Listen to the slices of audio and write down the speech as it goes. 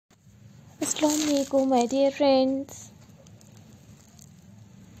Assalamualaikum my dear friends.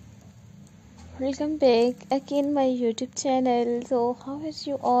 Welcome back again my YouTube channel. So how is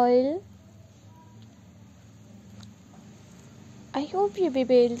you all? I hope your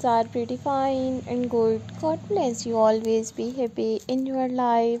babies are pretty fine and good. God bless you, always be happy in your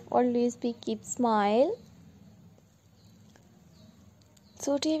life, always be keep smile.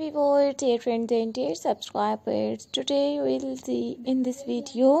 So dear viewers, dear friends and dear subscribers, today you will see in this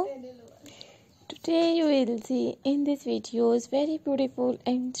video is very beautiful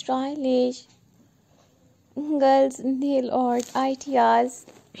and stylish girls nail art ideas.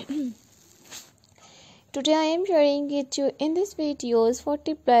 Today I am sharing with you in this videos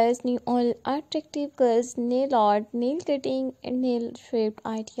 40 plus new all attractive girls nail art, nail cutting and nail shaped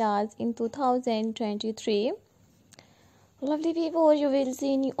ideas in 2023. Lovely viewers, you will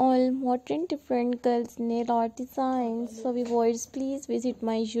see new all modern different girls nail art designs. So viewers, please visit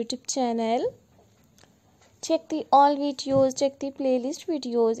my YouTube channel. Check the all videos, check the playlist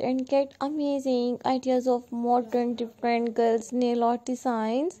videos and get amazing ideas of modern different girls nail art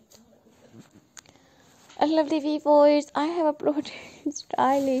designs. Lovely viewers, I have uploaded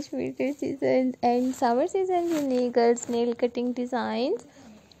stylish winter season and summer season unique girls nail cutting designs.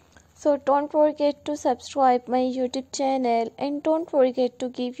 So don't forget to subscribe my YouTube channel and don't forget to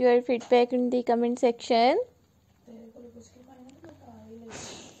give your feedback in the comment section.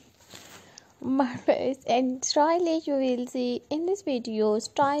 Marvelous and stylish, you will see in this video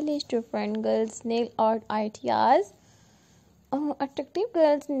stylish different girls nail art ideas, attractive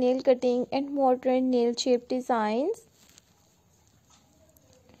girls nail cutting and modern nail shape designs.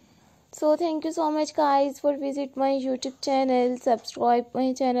 So thank you so much guys for visit my YouTube channel, subscribe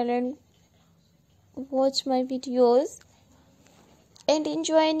my channel and watch my videos and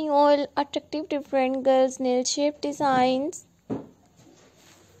enjoy new all attractive different girls nail shape designs.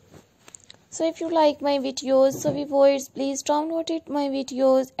 So if you like my videos, so viewers, please download it my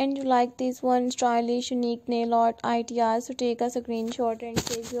videos and you like this one stylish unique nail art ideas, so take a screenshot and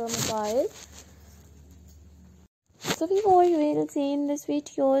save your mobile. So viewers, you will see in this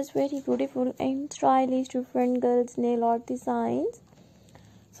videos very beautiful and stylish different girls nail art designs.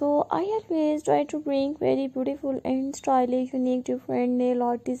 So I always try to bring very beautiful and stylish unique different nail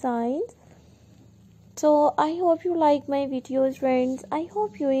art designs. So I hope you like my videos friends. I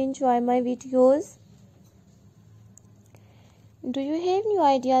hope you enjoy my videos. Do you have new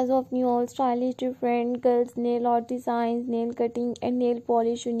ideas of new all stylish different girls nail art designs, nail cutting and nail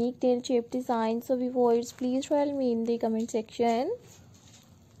polish unique nail shape designs? So viewers, please tell me in the comment section.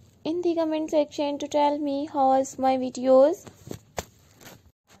 To tell me how was my videos.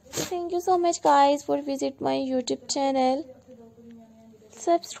 So thank you so much guys for visit my YouTube channel.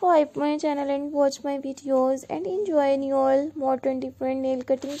 Subscribe my channel and watch my videos and enjoy new all modern different nail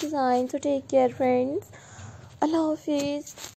cutting designs. So take care friends. Allah Hafiz.